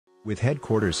With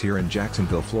headquarters here in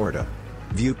Jacksonville, Florida,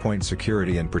 Viewpoint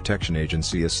Security and Protection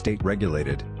Agency is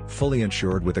state-regulated, fully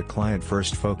insured with a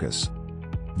client-first focus.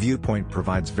 Viewpoint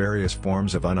provides various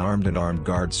forms of unarmed and armed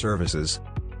guard services,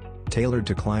 tailored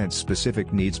to clients'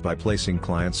 specific needs by placing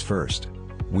clients first.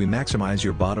 We maximize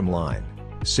your bottom line,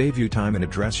 save you time and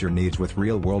address your needs with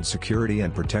real-world security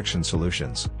and protection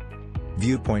solutions.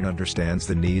 Viewpoint understands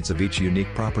the needs of each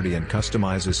unique property and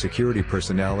customizes security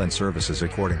personnel and services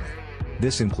accordingly.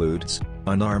 This includes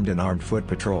unarmed and armed foot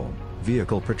patrol,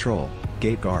 vehicle patrol,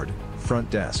 gate guard,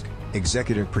 front desk,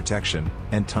 executive protection,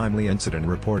 and timely incident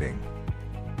reporting.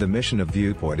 The mission of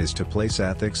Viewpoint is to place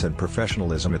ethics and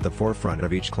professionalism at the forefront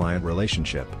of each client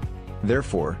relationship,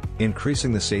 therefore,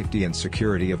 increasing the safety and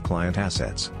security of client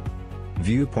assets.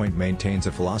 Viewpoint maintains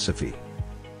a philosophy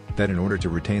that in order to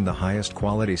retain the highest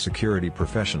quality security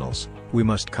professionals, we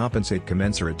must compensate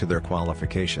commensurate to their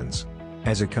qualifications.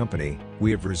 As a company,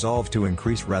 we have resolved to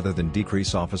increase rather than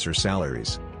decrease officer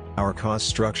salaries. Our cost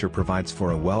structure provides for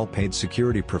a well-paid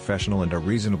security professional and a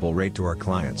reasonable rate to our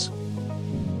clients.